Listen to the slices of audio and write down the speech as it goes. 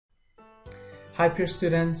Hi Pierce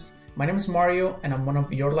students, my name is Mario and I'm one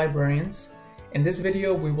of your librarians. In this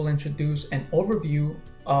video, we will introduce an overview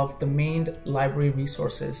of the main library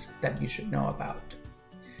resources that you should know about.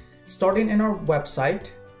 Starting in our website,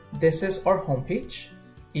 this is our homepage.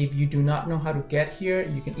 If you do not know how to get here,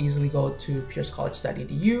 you can easily go to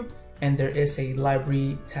piercecollege.edu and there is a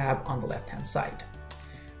library tab on the left-hand side.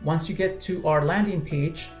 Once you get to our landing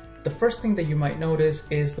page, the first thing that you might notice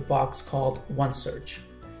is the box called OneSearch.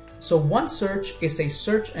 So OneSearch is a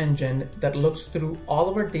search engine that looks through all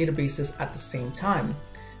of our databases at the same time.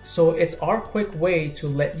 So it's our quick way to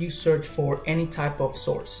let you search for any type of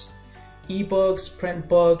source. Ebooks, print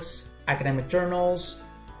books, academic journals,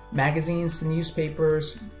 magazines,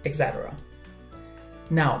 newspapers, etc.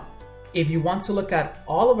 Now, if you want to look at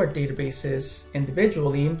all of our databases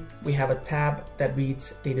individually, we have a tab that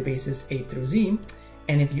reads databases A through Z.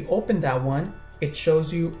 And if you open that one, it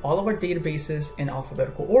shows you all of our databases in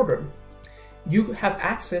alphabetical order. You have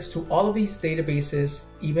access to all of these databases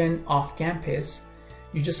even off campus.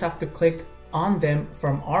 You just have to click on them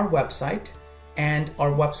from our website, and our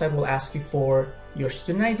website will ask you for your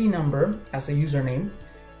student ID number as a username,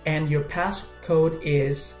 and your passcode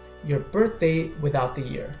is your birthday without the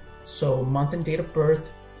year. So month and date of birth,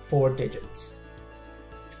 4 digits.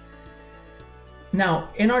 Now,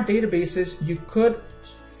 in our databases, you could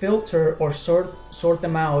filter or sort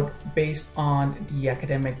them out based on the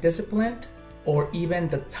academic discipline or even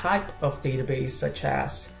the type of database, such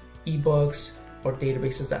as ebooks or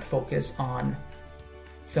databases that focus on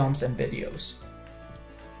films and videos.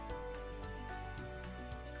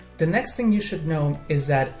 The next thing you should know is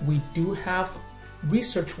that we do have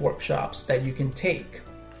research workshops that you can take.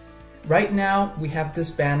 Right now, we have this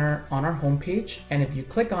banner on our homepage, and if you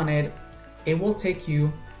click on it, it will take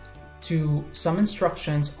you to some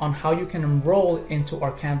instructions on how you can enroll into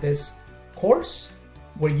our Canvas course,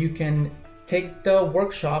 where you can take the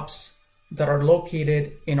workshops that are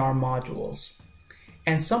located in our modules.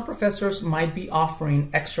 And some professors might be offering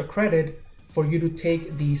extra credit for you to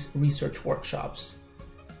take these research workshops.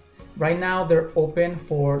 Right now, they're open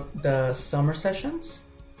for the summer sessions.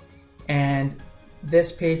 And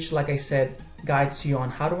this page, like I said, guides you on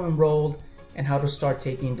how to enroll and how to start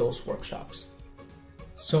taking those workshops.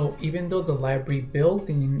 So even though the library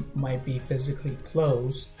building might be physically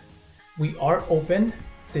closed, we are open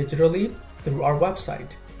digitally through our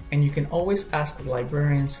website, and you can always ask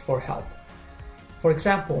librarians for help. For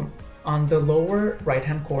example, on the lower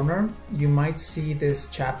right-hand corner, you might see this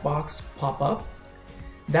chat box pop up.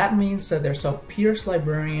 That means that there's a Pierce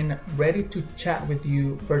librarian ready to chat with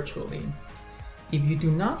you virtually. If you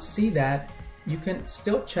do not see that, you can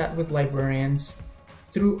still chat with librarians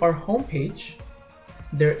through our homepage.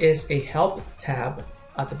 There is a help tab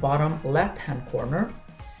at the bottom left-hand corner.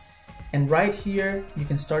 And right here, you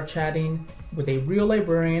can start chatting with a real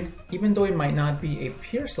librarian, even though it might not be a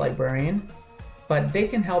Pierce librarian, but they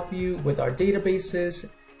can help you with our databases,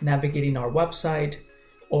 navigating our website,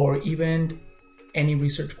 or even any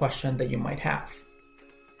research question that you might have.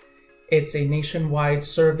 It's a nationwide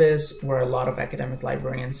service where a lot of academic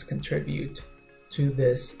librarians contribute to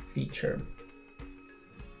this feature.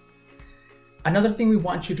 Another thing we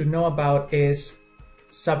want you to know about is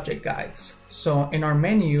subject guides. So in our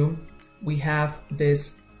menu, we have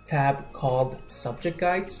this tab called Subject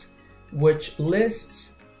Guides, which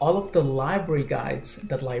lists all of the library guides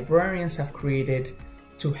that librarians have created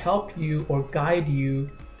to help you or guide you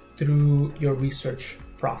through your research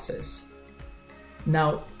process.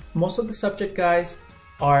 Now, most of the subject guides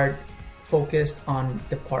are focused on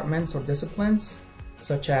departments or disciplines,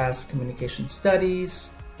 such as communication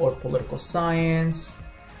studies or political science,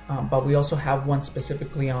 but we also have one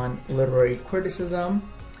specifically on literary criticism.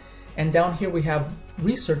 And down here we have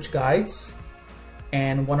research guides,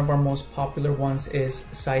 and one of our most popular ones is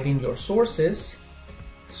citing your sources.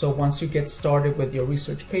 So once you get started with your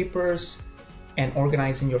research papers and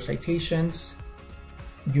organizing your citations,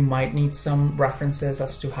 you might need some references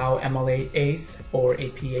as to how MLA 8th or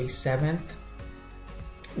APA 7th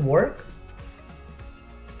work.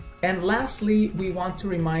 And lastly, we want to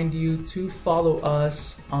remind you to follow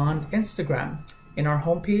us on Instagram. In our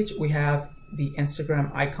homepage, we have the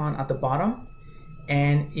Instagram icon at the bottom.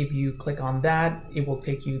 And if you click on that, it will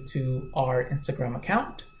take you to our Instagram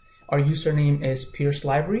account. Our username is Pierce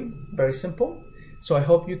Library, very simple. So I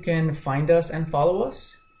hope you can find us and follow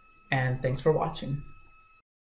us. And thanks for watching.